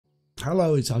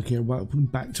Hello, it's Ike here. Welcome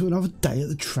back to another day at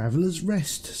the Traveller's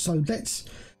Rest. So let's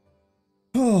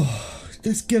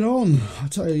get on. I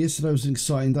tell you, yesterday was an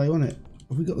exciting day, wasn't it?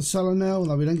 Have we got the cellar now?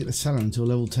 No, we don't get the cellar until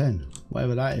level 10,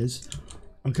 whatever that is.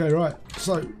 Okay, right.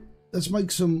 So let's make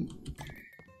some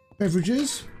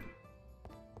beverages.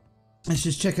 Let's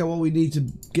just check out what we need to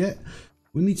get.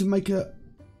 We need to make a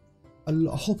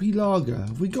hoppy lager.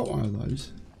 Have we got one of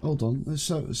those? Hold on. Let's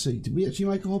see. Did we actually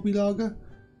make a hoppy lager?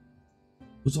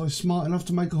 Was I smart enough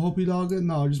to make a hoppy lager?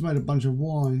 No, I just made a bunch of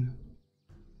wine.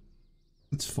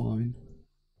 That's fine.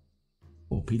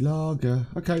 Hoppy lager.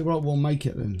 Okay, right, we'll make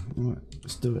it then. Alright,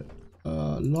 let's do it.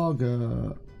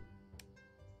 Lager.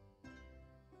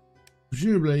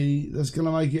 Presumably, that's going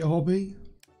to make it hoppy.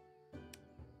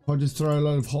 If I just throw a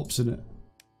load of hops in it.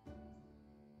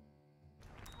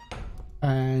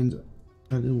 And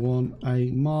I do want a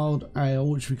mild ale,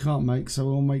 which we can't make, so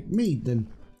we'll make mead then.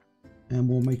 And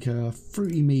we'll make a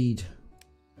fruity mead.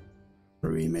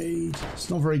 Fruity mead. It's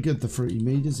not very good, the fruity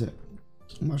mead, is it?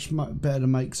 Much better to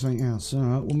make something else.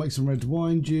 Alright, we'll make some red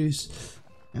wine juice.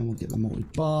 And we'll get the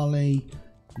malted barley.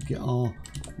 We'll get our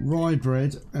rye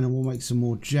bread. And then we'll make some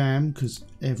more jam, because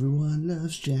everyone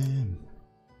loves jam.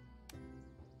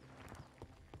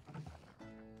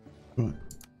 Right.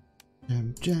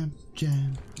 Jam, jam,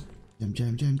 jam. Jam,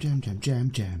 jam, jam, jam, jam,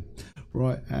 jam, jam.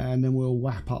 Right, and then we'll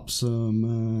wrap up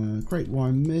some grape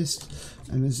wine mist.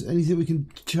 And is there anything we can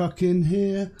chuck in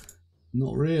here?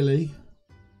 Not really.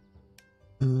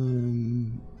 We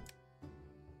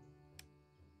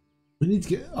need to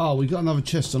get... Oh, we got another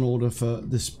chest on order for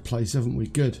this place, haven't we?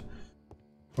 Good.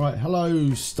 Right,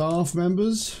 hello staff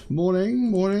members. Morning,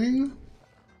 morning.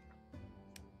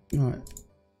 Right.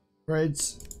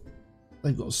 Breads.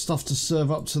 They've got stuff to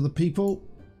serve up to the people.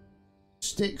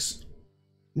 Sticks.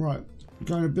 Right.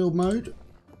 Going to build mode,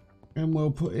 and we'll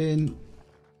put in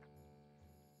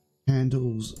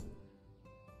candles.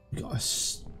 We've got a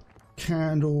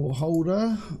candle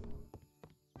holder.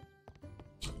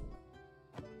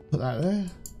 Put that there.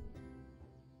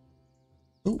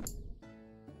 Oh,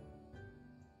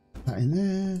 that in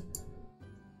there.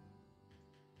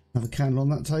 Have a candle on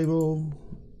that table.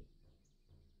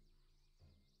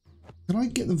 Can I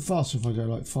get them faster if I go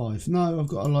like 5? No, I've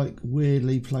got to like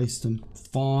weirdly place them.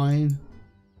 Fine.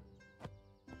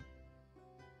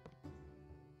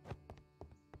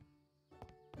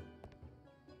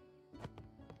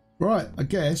 Right, I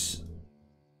guess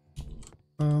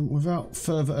without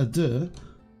further ado,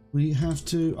 we have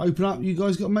to open up. You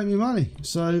guys got to make me money.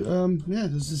 So yeah,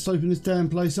 let's just open this damn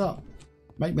place up.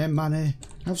 Make me money.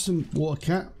 Have some water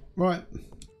cat. Right.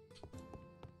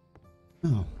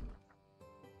 Oh.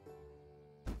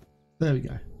 There we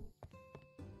go.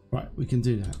 Right, we can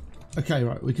do that. Okay,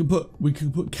 right, we can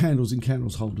put candles in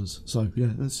candles holders. So yeah,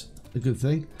 that's a good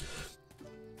thing.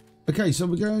 Okay, so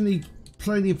we're going to need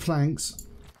plenty of planks,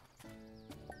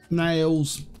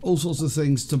 nails, all sorts of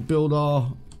things to build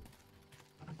our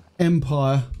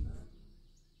empire.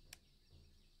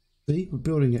 See, we're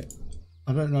building it.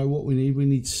 I don't know what we need. We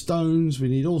need stones. We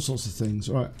need all sorts of things.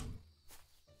 Right.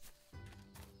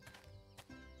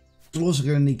 We're also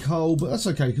going to need coal, but that's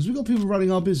okay because we've got people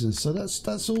running our business, so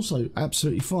that's also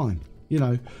absolutely fine. You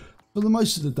know, for the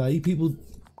most of the day, people,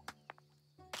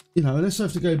 you know, unless I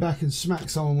have to go back and smack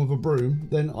someone with a broom,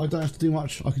 then I don't have to do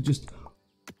much. I could just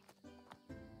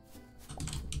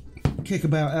kick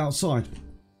about outside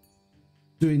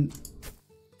doing,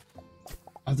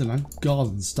 I don't know,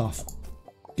 garden stuff,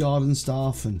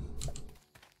 and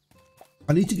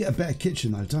I need to get a better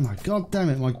kitchen though, don't I? God damn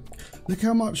it, look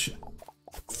how much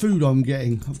food I'm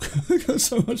getting. I've got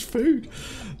so much food.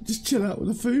 Just chill out with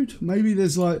the food. Maybe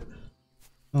there's like,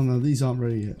 oh no, these aren't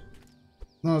ready yet.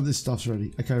 None of this stuff's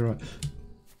ready. Okay, right.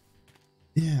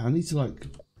 Yeah, I need to like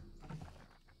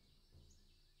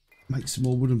make some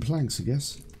more wooden planks, I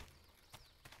guess.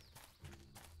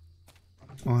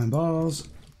 Iron bars,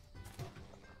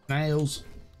 nails,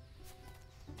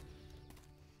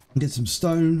 get some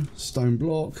stone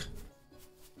block.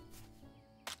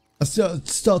 I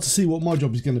start to see what my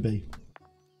job is going to be.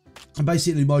 And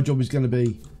basically my job is going to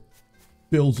be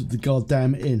build the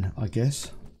goddamn inn, I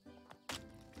guess.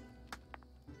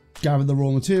 Gather the raw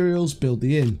materials, build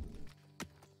the inn.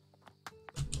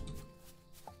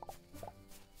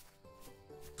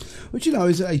 Which, you know,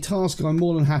 is a task I'm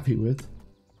more than happy with.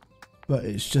 But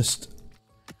it's just,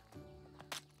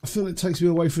 I feel it takes me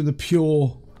away from the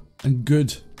pure and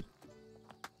good,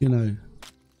 you know,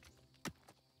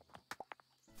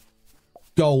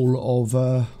 goal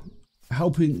of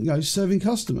helping, you know, serving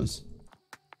customers,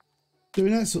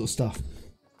 doing that sort of stuff.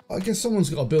 I guess someone's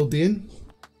got to build the inn.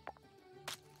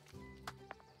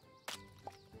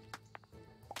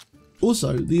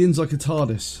 Also, the inn's like a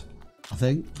TARDIS, I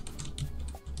think.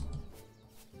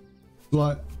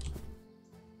 Like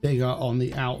bigger on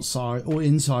the outside or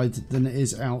inside than it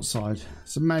is outside.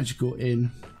 It's a magical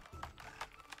inn.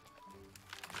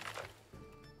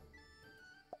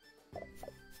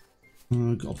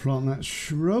 Got to plant that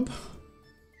shrub.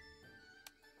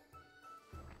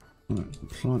 Right,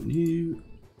 plant you.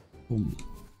 Boom.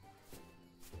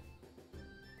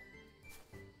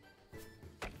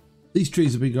 These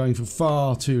trees have been going for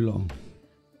far too long.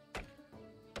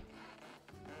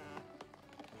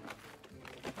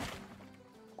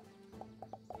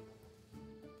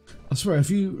 I swear, if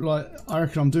you like, I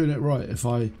reckon I'm doing it right if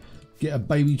I get a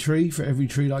baby tree for every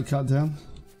tree that I cut down.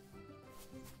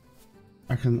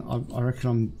 I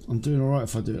reckon I'm doing all right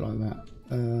if I do it like that.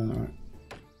 Right.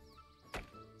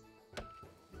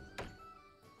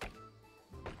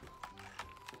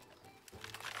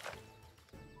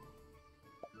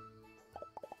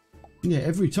 Yeah,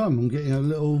 every time I'm getting a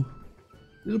little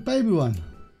baby one.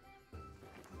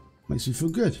 Makes me feel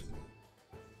good.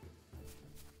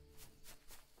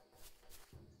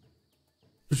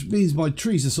 Which means my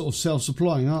trees are sort of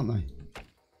self-supplying, aren't they?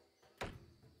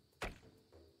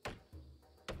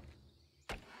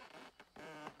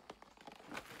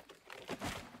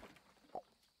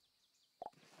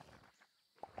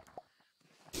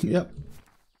 Yep.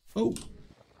 Oh.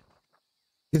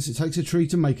 Guess it takes a tree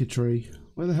to make a tree.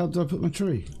 Where the hell did I put my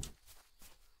tree?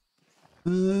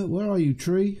 Where are you,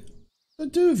 tree?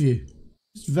 What did I do with you?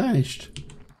 It's vanished.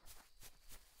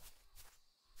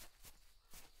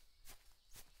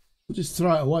 I just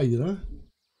throw it away, did I?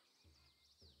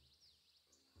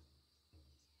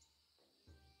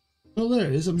 Oh, there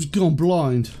it is. I'm just gone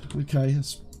blind. Okay,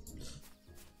 that's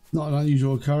not an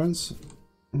unusual occurrence.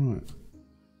 Right.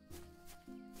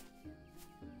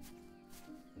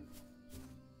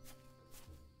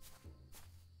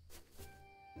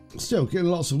 Still getting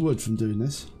lots of wood from doing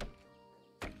this.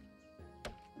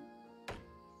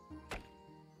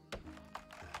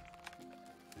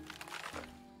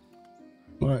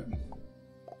 Right.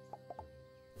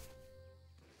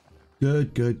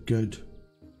 Good, good, good.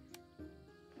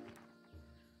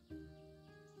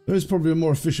 There's probably a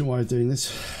more efficient way of doing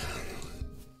this.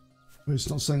 But it's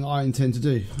not something I intend to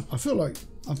do. I feel like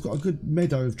I've got a good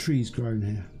meadow of trees growing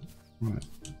here. Right.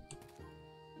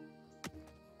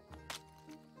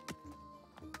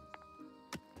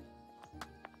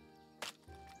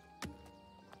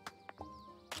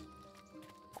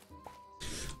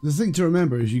 The thing to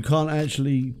remember is you can't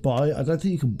actually buy, I don't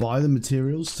think you can buy the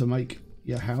materials to make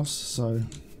your house, so.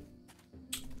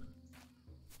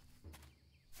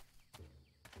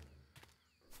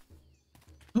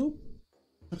 Oh,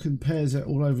 fucking pears it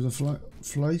all over the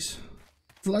place.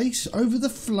 Place? Over the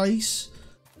place?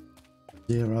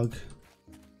 Dear Ugg.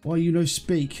 Why you no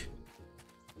speak?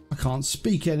 I can't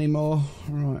speak anymore.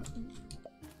 Alright.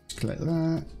 Let's collect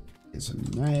that. Get some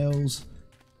nails.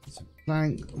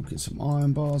 Plank, we'll get some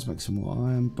iron bars, make some more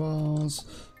iron bars.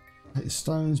 Take the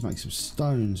stones, make some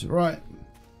stones. Right.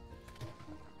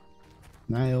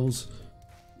 Nails.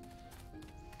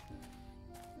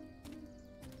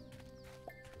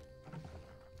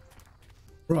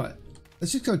 Right.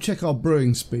 Let's just go check our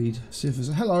brewing speed. See if there's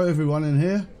a hello everyone in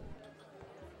here.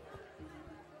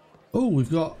 Oh,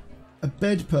 we've got a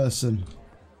bed person.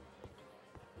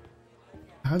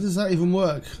 How does that even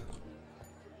work?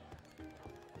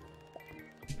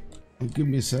 Give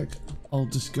me a sec. I'll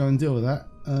just go and deal with that.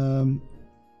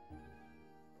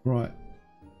 Right.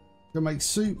 Gonna make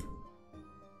soup.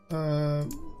 Gonna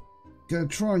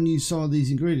try and use some of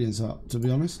these ingredients up, to be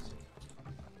honest.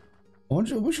 I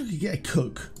wish I could get a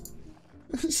cook.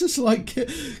 It's just like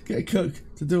get a cook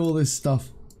to do all this stuff.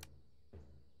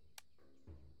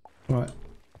 Right.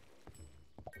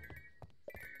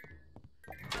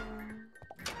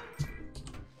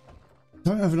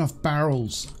 Don't have enough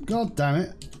barrels. God damn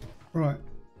it. Right.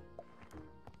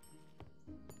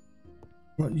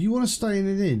 Right, you want to stay in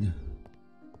an inn?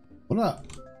 What up?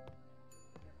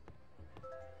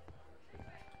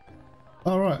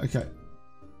 Oh, right, okay.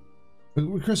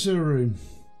 Requested a room.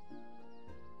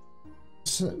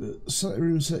 Select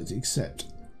room, select accept.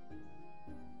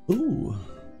 Ooh.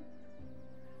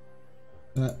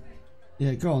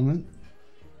 Yeah, go on then.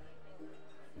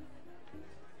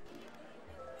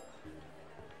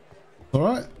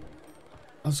 Alright.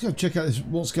 I was going to check out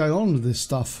what's going on with this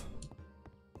stuff.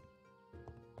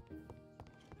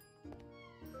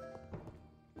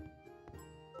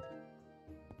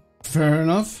 Fair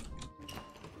enough.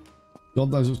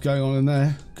 God knows what's going on in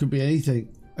there. Could be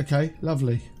anything. Okay,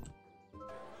 lovely.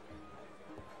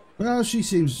 Well, she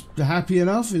seems happy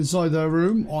enough inside her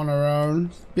room on her own,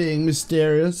 being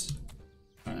mysterious.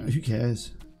 Who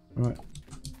cares? Right.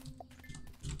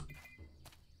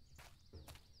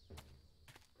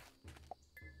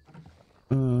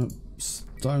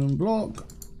 Stone block.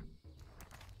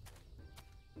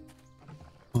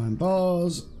 Iron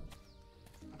bars.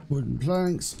 Wooden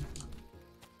planks.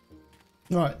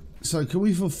 Right, so can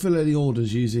we fulfill any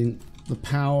orders using the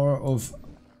power of...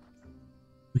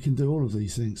 We can do all of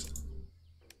these things.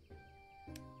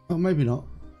 Oh, maybe not.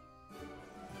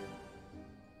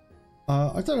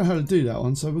 I don't know how to do that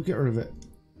one, so we'll get rid of it.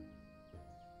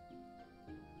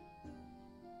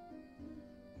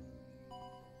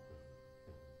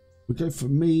 We go for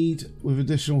mead with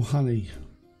additional honey.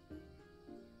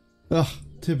 Ugh,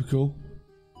 typical.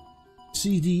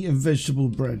 Seedy and vegetable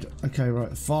bread. Okay,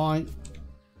 right, fine.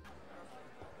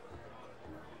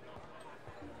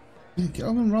 Yeah, get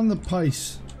on and run the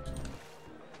pace.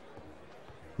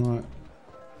 Right.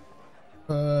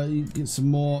 You get some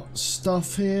more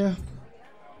stuff here.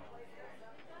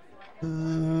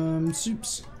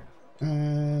 Soups.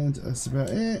 And that's about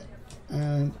it.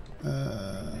 And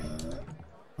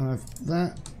I have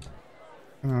that.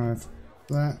 And I have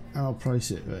that. And I'll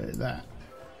place it like that.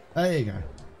 There you go. And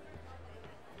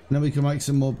then we can make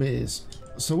some more beers.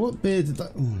 So what beer did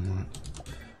that... Oh, right.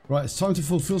 Right, it's time to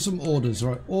fulfill some orders.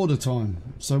 Right, order time.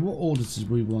 So what orders did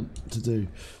we want to do?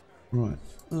 Right.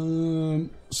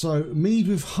 So mead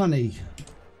with honey.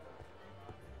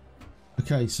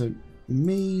 Okay, so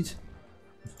mead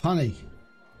with honey.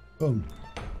 Boom.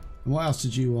 And what else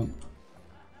did you want?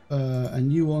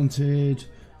 And you wanted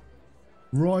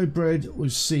rye bread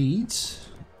with seeds.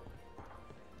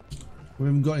 We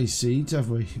haven't got any seeds, have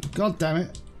we? God damn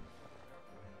it.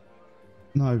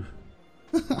 No.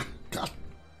 God.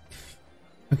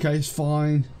 Okay, it's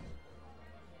fine.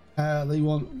 They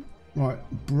want, right,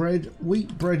 bread,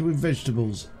 wheat bread with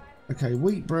vegetables. Okay,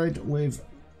 wheat bread with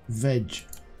veg.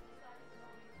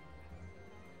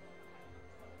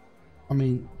 I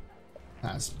mean,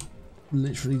 that's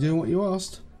literally doing what you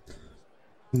asked.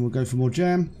 And we'll go for more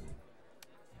jam.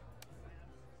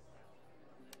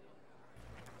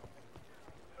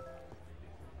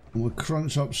 And we'll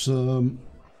crunch up some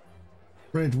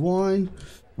red wine.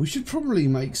 We should probably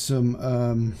make some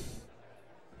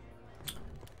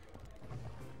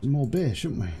more beer,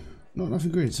 shouldn't we? Not enough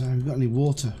ingredients. So we've got any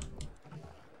water.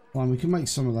 Fine, we can make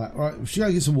some of that. Right, we should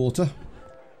go get some water.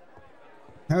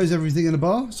 How is everything in the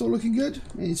bar? It's all looking good?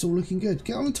 It's all looking good.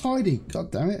 Get on and tidy.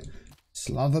 God damn it.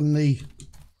 Slovenly.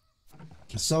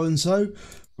 So and so.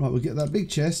 Right, we'll get that big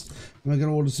chest. And we're going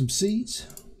to order some seeds.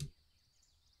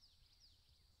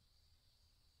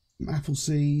 Some apple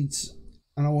seeds.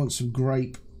 And I want some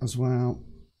grape as well.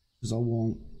 Because I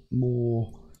want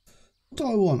more. What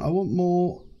do I want? I want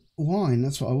more wine.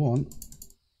 That's what I want.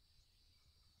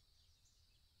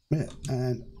 Yeah,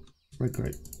 and red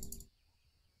grape.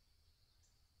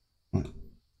 Right.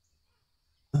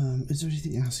 Is there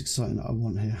anything else exciting that I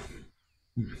want here?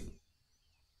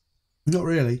 Not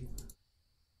really.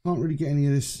 Can't really get any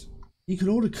of this. You can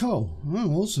order coal. Oh,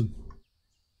 awesome.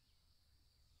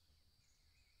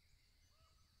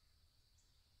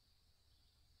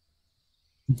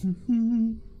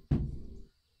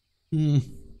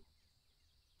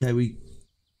 Yeah, we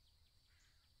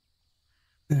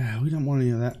don't want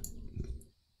any of that.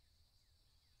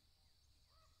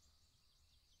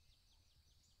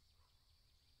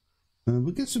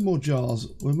 We'll get some more jars.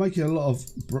 We're making a lot of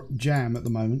jam at the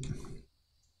moment.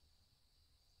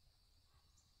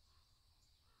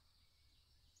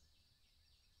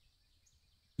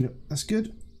 Yep, that's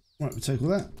good. Right, we'll take all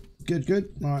that. Good,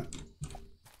 good. Right.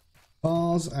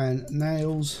 Bars and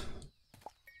nails.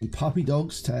 And puppy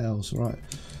dog's tails. Right.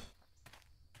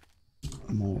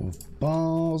 More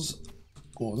bars.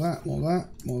 More that, more that,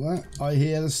 more that. I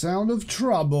hear the sound of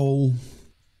trouble.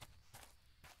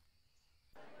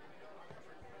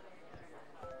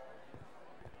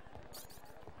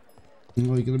 Oh,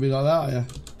 you're going to be like that, are you?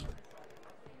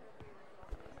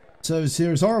 Service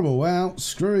here is horrible. Well,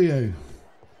 screw you.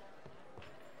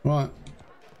 Right.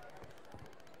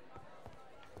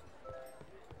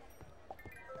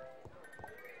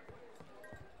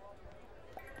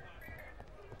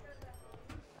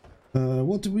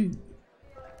 What are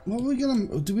we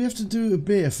gonna, do we have to do a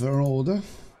beer for an order?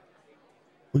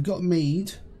 We've got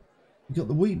mead. We've got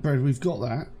the wheat bread, we've got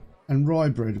that. And rye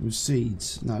bread with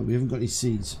seeds. No, we haven't got any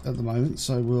seeds at the moment,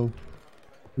 so we'll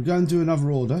go and do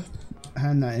another order.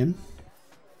 Hand that in.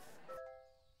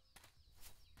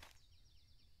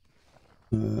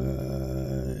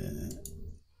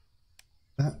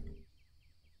 That.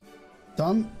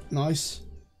 Done. Nice.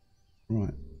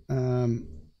 Right.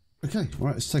 Okay,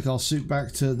 right, let's take our suit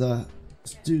back to the...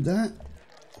 Let's do that.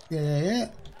 Yeah, yeah, yeah.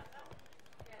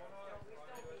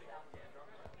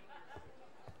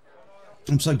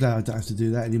 I'm so glad I don't have to do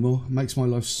that anymore. It makes my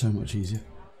life so much easier.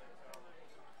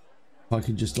 I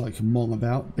can just like mong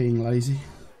about being lazy.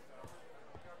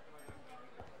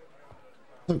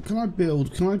 So can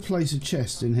I place a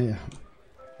chest in here?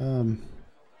 I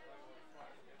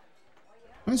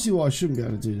don't see why I shouldn't be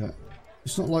able to do that.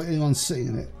 It's not like anyone's sitting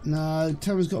in it. No, the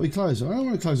tavern's got to be closed. I don't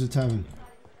want to close the tavern.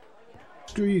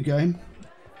 Screw you, game.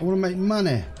 I want to make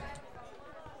money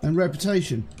and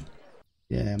reputation.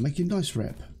 Yeah, make a nice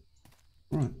rep.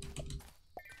 Right.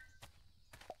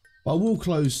 I will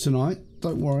close tonight,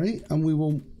 don't worry, and we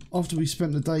will, after we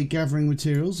spent the day gathering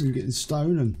materials and getting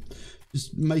stone and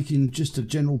just making just a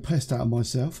general pest out of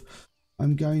myself,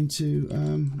 I'm going to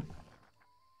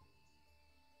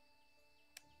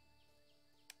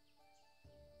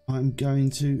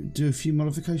do a few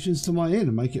modifications to my inn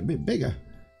and make it a bit bigger,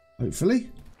 hopefully.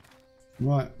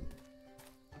 Right.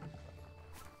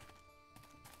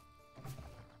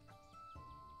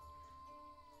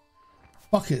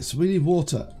 Buckets, we need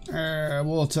water.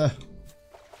 Water.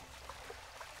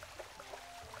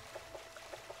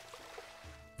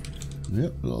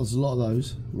 Yep, there's a lot of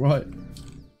those. Right.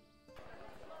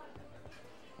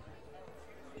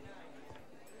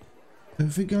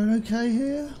 Everything going okay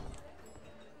here?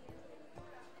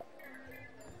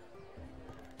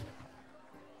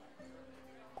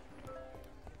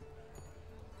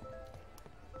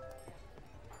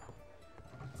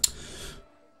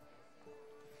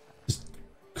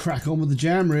 Crack on with the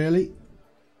jam, really.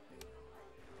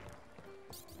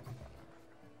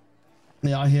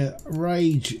 Yeah, I hear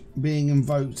rage being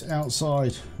invoked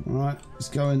outside. Alright, let's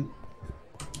go and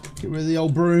get rid of the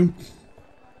old broom.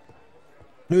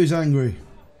 Who's angry?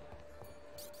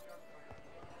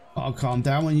 I'll calm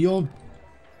down when you're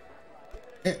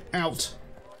out.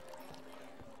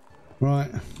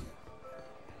 Right.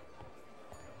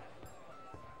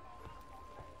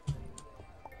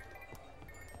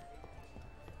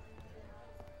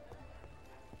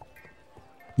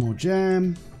 More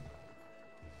jam.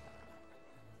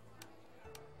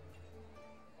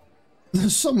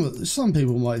 Some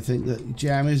people might think that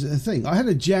jam is a thing. I had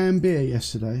a jam beer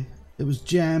yesterday. It was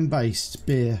jam based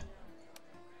beer.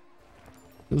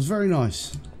 It was very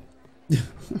nice.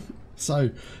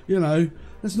 So, you know,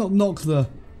 let's not knock the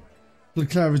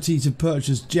clarity to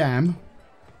purchase jam.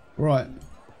 Right.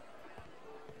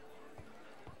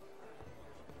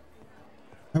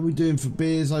 How are we doing for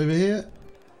beers over here?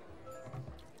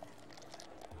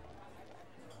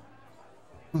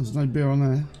 There's no beer on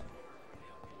there.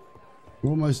 We're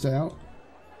almost out.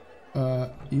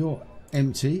 You're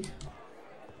empty.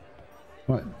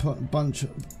 Right, put a bunch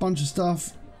of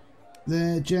stuff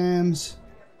there. Jams.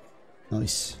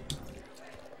 Nice.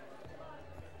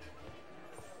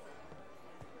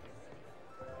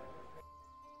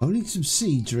 I need some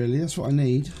seeds, really. That's what I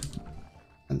need.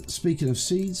 And speaking of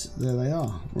seeds, there they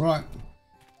are. Right.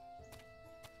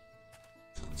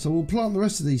 So we'll plant the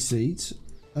rest of these seeds.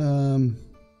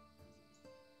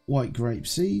 White grape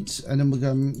seeds, and then we're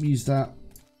going to use that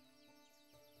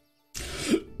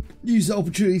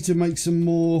opportunity to make some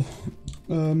more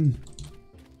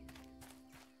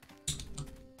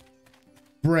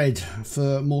bread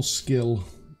for more skill.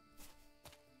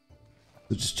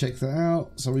 So just check that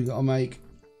out. So we got to make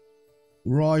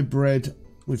rye bread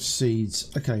with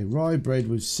seeds. Okay, rye bread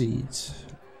with seeds.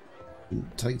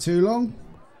 Didn't take too long.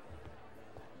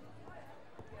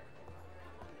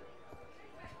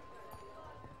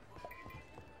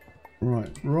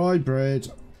 Right, rye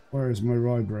bread. Where is my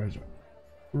rye bread?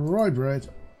 Rye bread.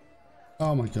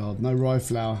 Oh my god, no rye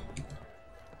flour.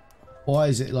 Why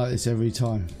is it like this every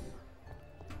time?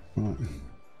 Right.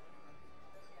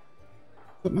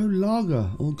 Got no lager,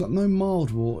 or got no mild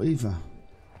wort either.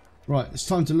 Right, it's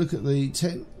time to look at the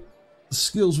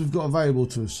skills we've got available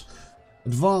to us.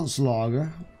 Advanced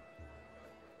lager.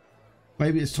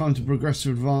 Maybe it's time to progress to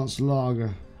advanced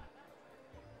lager.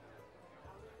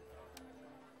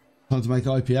 Time to make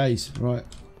IPAs, right.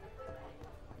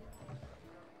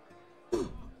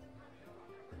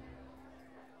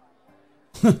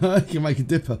 I can make a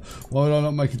dipper. Why would I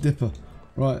not make a dipper?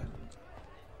 Right.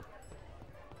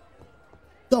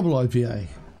 Double IPA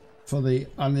for the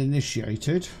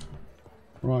uninitiated.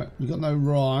 Right, we've got no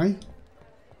rye.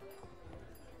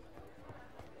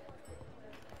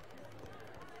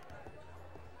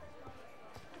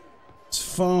 It's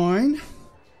fine.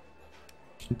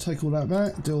 Take all that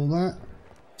back, do all that.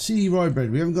 See rye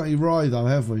bread. We haven't got any rye though,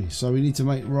 have we? So we need to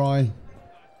make rye.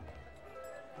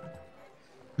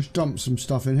 Let's dump some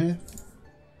stuff in here.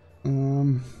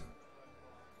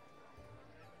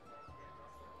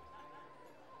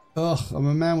 Ugh, I'm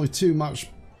a man with too much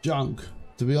junk,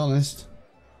 to be honest.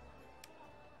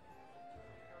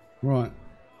 Right,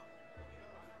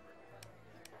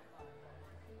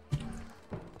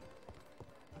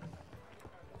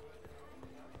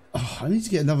 I need to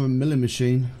get another milling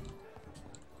machine.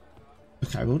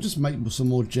 Okay, we'll just make some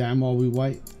more jam while we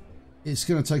wait. It's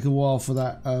going to take a while for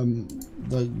that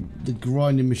the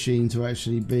grinding machine to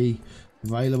actually be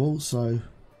available, so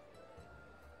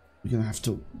we're going to have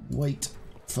to wait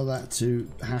for that to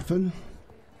happen.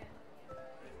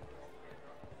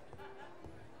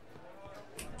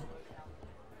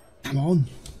 Come on.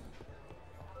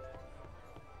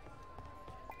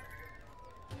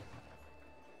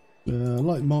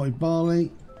 Like Marty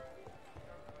Barley.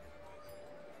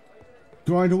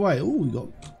 Grind away.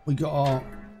 Oh, we got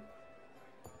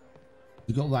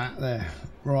that there.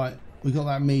 Right, we got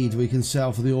that mead we can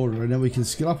sell for the order, and then we can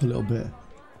skill up a little bit.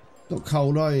 Not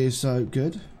cold, are you? So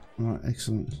good. Right,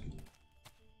 excellent.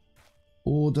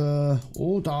 Order.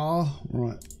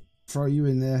 Right, throw you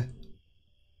in there.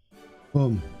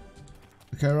 Boom.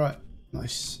 Okay, right.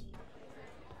 Nice.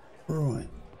 Right.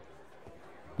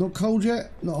 Not cold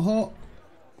yet. Not hot.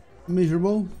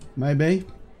 Miserable. Maybe.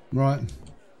 Right.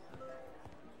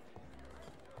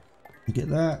 Get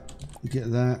that.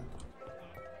 Get that.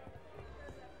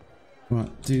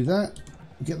 Right. Do that.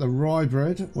 Get the rye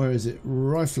bread. Where is it?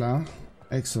 Rye flour.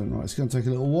 Excellent. Right. It's going to take a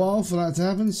little while for that to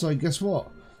happen. So guess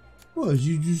what? Well, did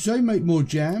you say make more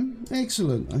jam?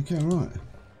 Excellent. Okay, right.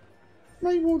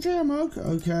 Make more jam. Okay.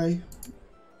 Okay.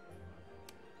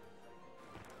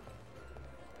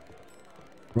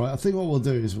 Right, I think what we'll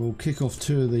do is we'll kick off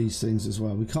 2 of these things as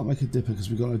well. We can't make a dipper because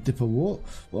we've got a dipper. What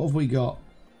have we got?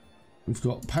 We've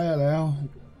got pale ale.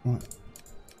 Right.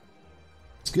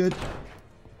 It's good.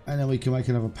 And then we can make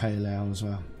another pale ale as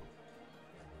well.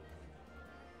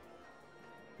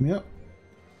 Yep.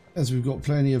 As we've got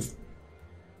plenty of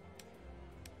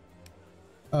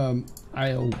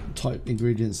ale type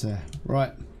ingredients there.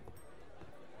 Right.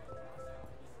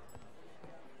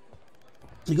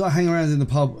 You got to hang around in the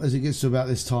pub as it gets to about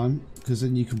this time, because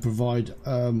then you can provide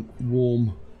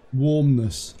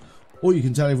warmness, or you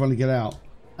can tell everyone to get out.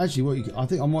 Actually, I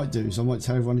think I might do is I might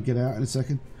tell everyone to get out in a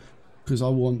second, because I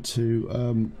want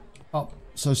to up.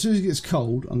 So as soon as it gets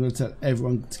cold, I'm going to tell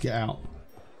everyone to get out.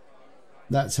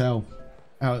 That's how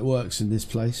it works in this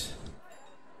place.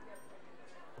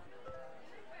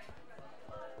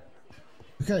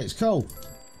 Okay, it's cold.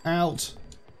 Out.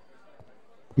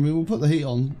 I mean, we'll put the heat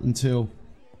on until.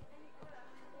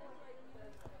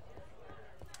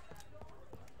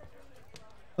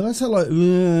 Well, that's how like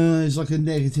it's like a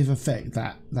negative effect,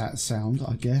 that sound,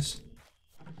 I guess.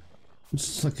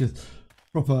 It's like a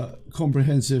proper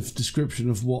comprehensive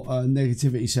description of what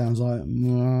negativity sounds like.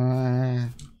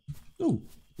 Oh,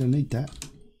 gonna need that.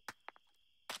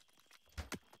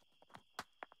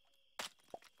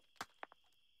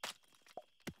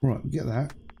 Right, we get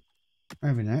that.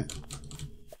 Having that.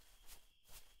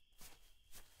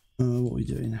 What are we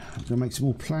doing? I'm gonna make some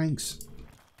more planks.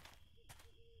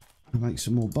 Make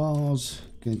some more bars.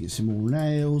 Gonna get some more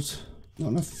nails. Not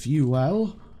enough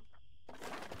fuel.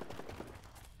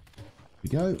 Here we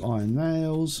go. Iron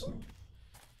nails.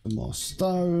 Some more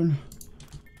stone.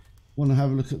 Want to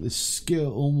have a look at this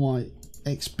skill on my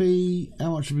XP.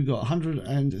 How much have we got?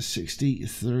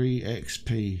 163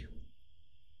 XP.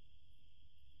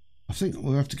 I think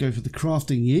we'll have to go for the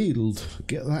crafting yield.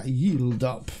 Get that yield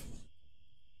up.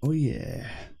 Oh yeah.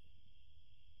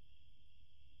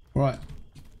 Right.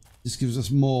 This gives us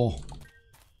more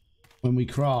when we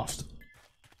craft,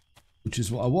 which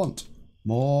is what I want.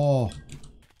 More.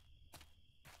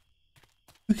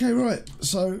 Okay, right.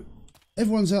 So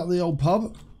everyone's out of the old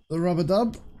pub, the rubber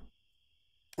dub.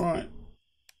 Right.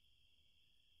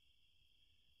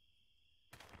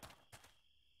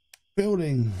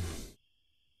 Building.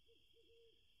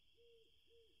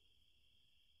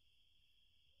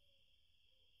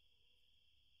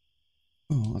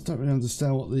 Oh, I don't really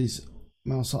understand what these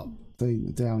mouse up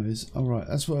thing down is. All right,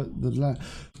 that's where the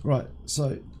right.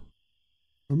 So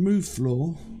remove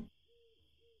floor,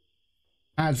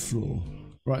 add floor.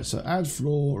 Right, so add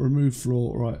floor, remove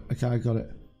floor. Right, okay, I got it.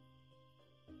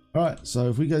 All right, so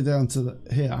if we go down to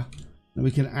here, then we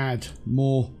can add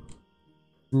more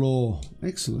floor.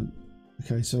 Excellent.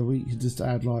 Okay, so we can just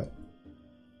add like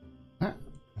that.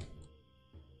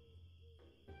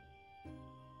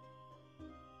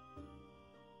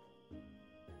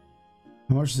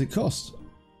 How much does it cost?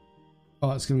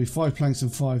 Oh, it's going to be 5 planks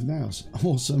and 5 nails.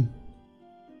 Awesome.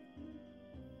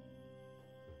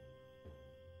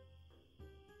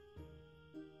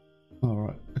 All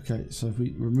right. Okay. So if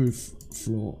we remove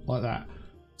floor like that,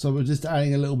 so we're just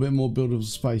adding a little bit more buildable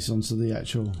space onto the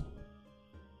actual.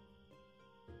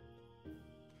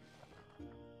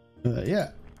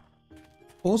 Yeah.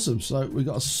 Awesome. So we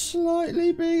got a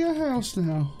slightly bigger house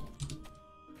now.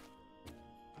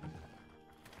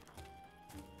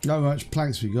 How much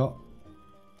planks we got?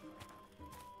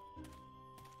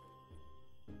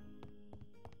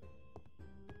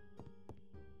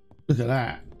 Look at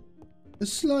that.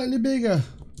 It's slightly bigger.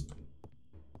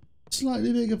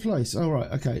 Slightly bigger place. All right.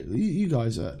 Okay. You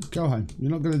guys go home. You're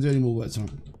not going to do any more work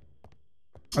tonight.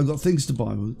 I've got things to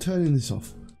buy. We're turning this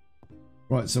off.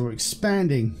 Right. So we're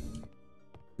expanding.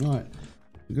 Right.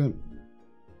 We're going.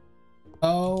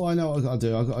 Oh, I know what I've got to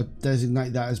do. I've got to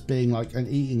designate that as being like an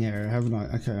eating area, haven't I?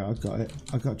 Okay, I've got it.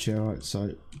 I got you. All right.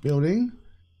 So building,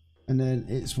 and then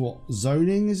it's what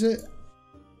zoning is it?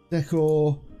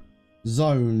 Decor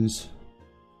zones.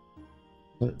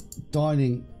 But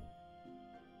dining.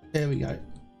 There we go.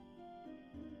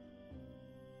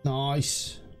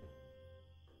 Nice.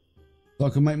 So I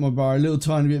can make my bar a little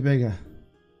tiny bit bigger.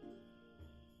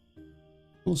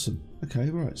 Awesome. Okay,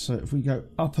 right. So if we go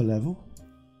up a level,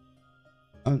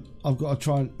 and I've got to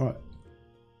try and right.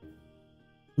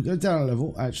 We go down a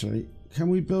level. Actually, can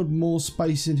we build more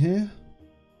space in here,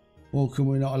 or can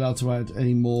we not allowed to add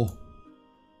any more?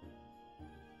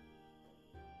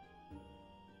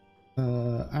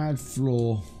 Add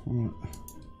floor. All right.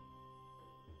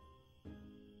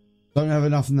 Don't have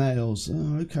enough nails.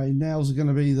 Oh, okay, nails are going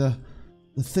to be the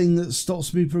thing that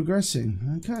stops me progressing.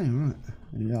 Okay, right.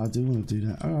 Yeah, I do want to do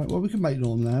that. All right, well, we can make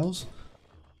more nails.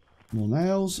 More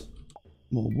nails.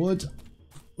 More wood.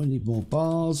 We need more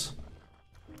bars.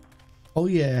 Oh,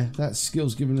 yeah, that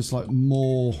skill's giving us, like,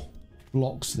 more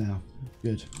blocks now.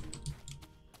 Good.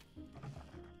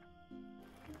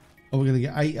 Oh, we're going to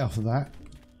get 8 off of that.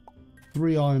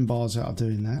 3 iron bars out of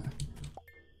doing that.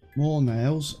 More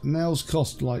nails. Nails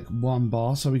cost like 1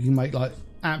 bar, so we can make like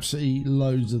absolutely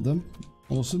loads of them.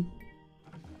 Awesome.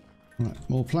 Right,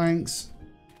 more planks.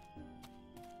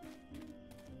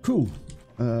 Cool.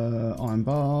 Iron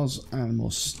bars and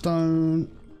more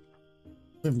stone.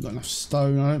 We haven't got enough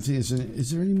stone. I don't think there's any.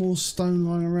 Is there any more stone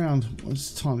lying around?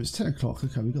 What's the time? It's 10 o'clock.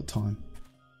 Okay, we've got time.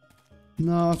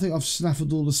 No, I think I've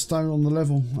snaffled all the stone on the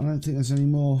level. I don't think there's any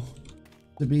more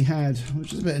to be had,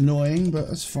 which is a bit annoying, but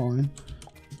that's fine.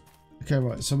 Okay,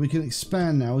 right, so we can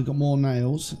expand now. We've got more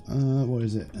nails. What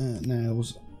is it?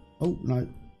 Nails. Oh, no.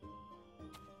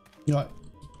 You know,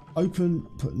 open,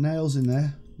 put nails in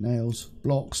there. Nails,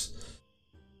 blocks.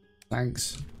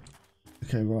 Thanks.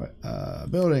 Okay, right.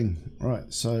 Building.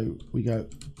 Right, so we go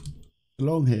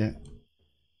along here.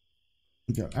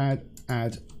 We go add,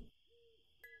 and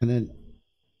then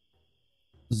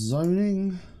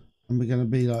zoning. And we're going to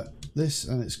be like this,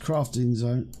 and it's crafting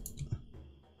zone.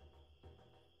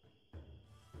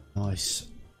 Nice.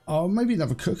 Oh, maybe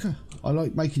another cooker. I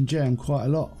like making jam quite a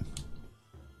lot.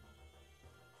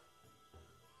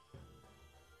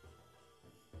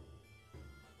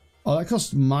 Oh, that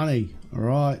costs money. All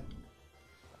right.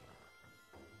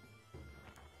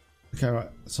 Okay, right.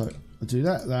 So I'll do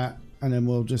that, and then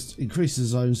we'll just increase the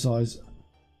zone size.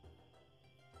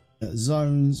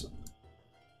 Zones.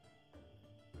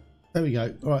 There we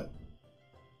go. All right.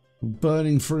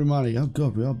 Burning through money. Oh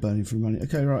God, we are burning through money.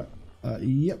 Okay, right.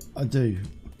 Yep, I do.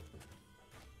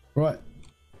 Right.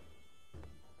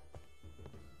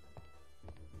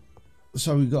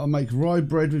 So we've got to make rye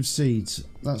bread with seeds.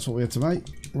 That's what we have to make.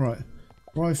 Right.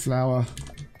 Rye flour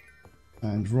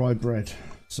and rye bread.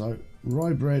 So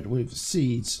rye bread with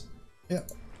seeds.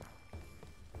 Yep.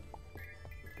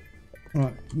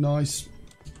 Right, nice.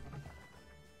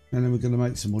 And then we're going to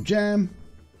make some more jam.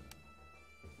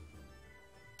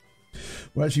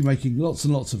 We're actually making lots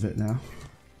and lots of it now.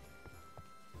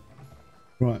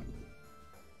 Right.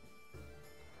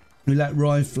 We like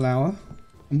rye flour.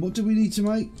 And what do we need to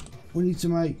make? We need to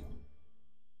make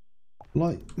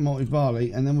light malted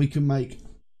barley, and then we can make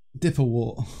dipper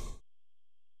wort.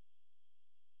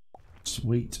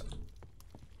 Sweet.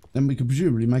 Then we can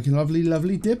presumably make a lovely,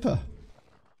 lovely dipper.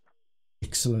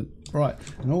 Excellent. Right.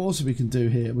 And also we can do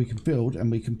here, we can build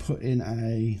and we can put in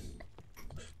a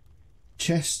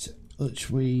chest, which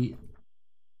we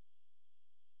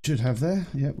should have there.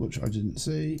 Yep, which I didn't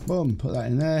see. Boom, put that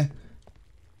in there.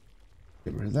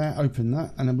 Get rid of that, open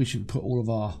that, and then we should put all of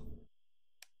our,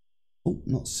 oh,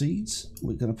 not seeds.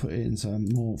 We're going to put in some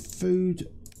more food.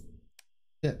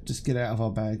 Yep, just get out of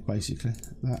our bag, basically.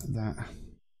 That.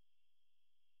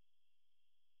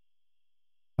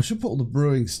 I should put all the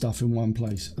brewing stuff in one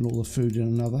place and all the food in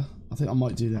another. I think I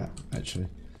might do that, actually.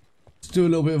 Let's do a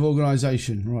little bit of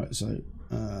organisation. Right, so,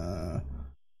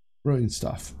 brewing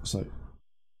stuff. So,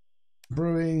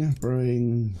 brewing.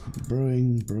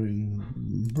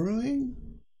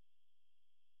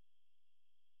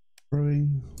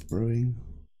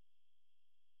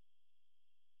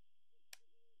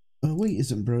 Wheat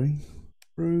isn't brewing.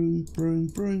 Broom, broom,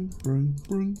 broom, broom,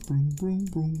 broom, broom, broom,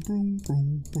 broom, broom,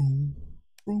 broom, broom,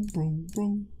 broom, broom,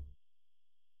 broom.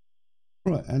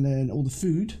 Right, and then all the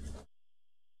food.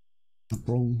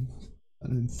 Broom,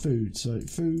 and then food. So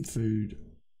food, food,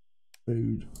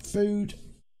 food, food.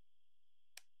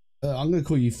 I'm going to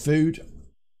call you food.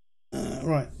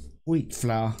 Right, wheat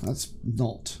flour. That's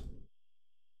not.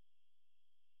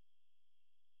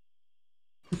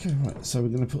 Okay, right. So we're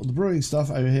going to put all the brewing stuff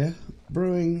over here.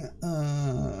 Brewing.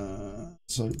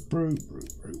 So brew, brew,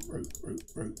 brew, brew, brew,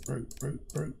 brew, brew, brew,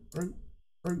 brew, brew,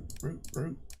 brew, brew,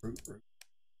 brew, brew,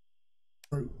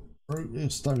 brew, brew. Yeah,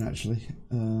 stone actually.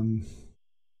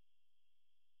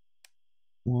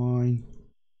 Wine.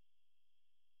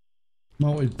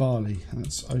 Malted barley.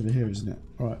 That's over here, isn't it?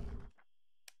 Right.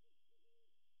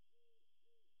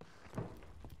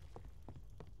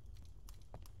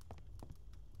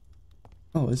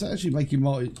 Oh, it's actually making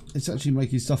malted. It's actually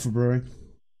making stuff for brewing.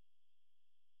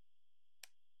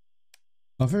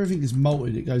 If everything is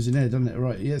malted, it goes in there, doesn't it?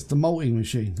 Right. Yeah, it's the malting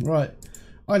machine. Right.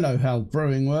 I know how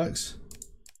brewing works.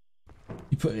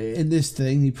 You put it in this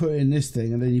thing, you put it in this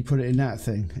thing, and then you put it in that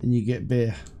thing, and you get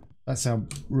beer. That's how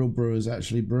real brewers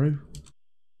actually brew.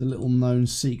 The little known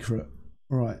secret.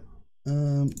 Right.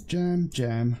 Jam,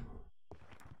 jam.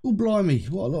 Oh, blimey.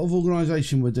 What a lot of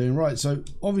organisation we're doing. Right, so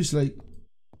obviously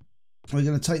we're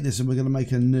going to take this and we're going to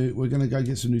make a new, we're going to go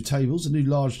get some new tables, a new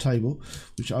large table,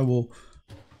 which I will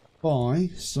buy.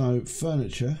 So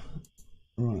furniture.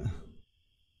 Right. I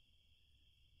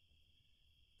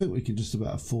think we can just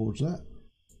about afford that.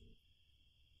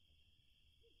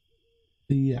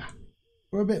 Yeah.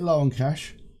 We're a bit low on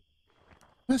cash.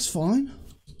 That's fine.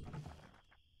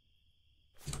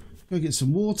 Go get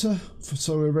some water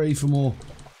so we're ready for more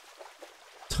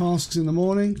tasks in the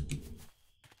morning.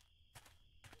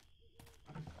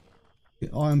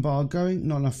 Get iron bar going,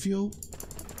 not enough fuel.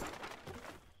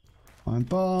 Iron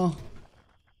bar.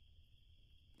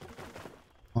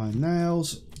 Iron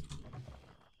nails.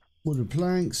 Wooden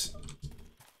planks.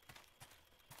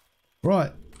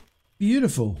 Right,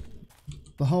 beautiful.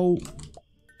 The whole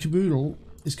caboodle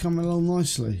is coming along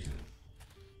nicely.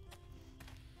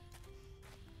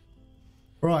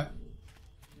 Right,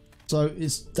 so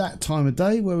it's that time of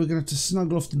day where we're going to have to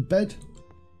snuggle off to bed.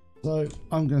 So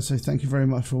I'm going to say thank you very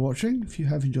much for watching. If you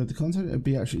have enjoyed the content, it would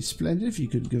be absolutely splendid if you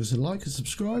could give us a like and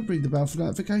subscribe, ring the bell for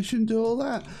notification, do all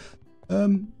that.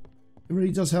 It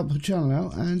really does help the channel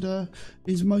out and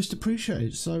is most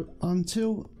appreciated. So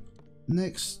until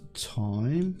next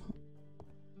time,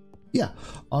 yeah,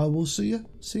 I will see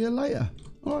you later.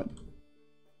 All right,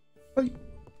 bye.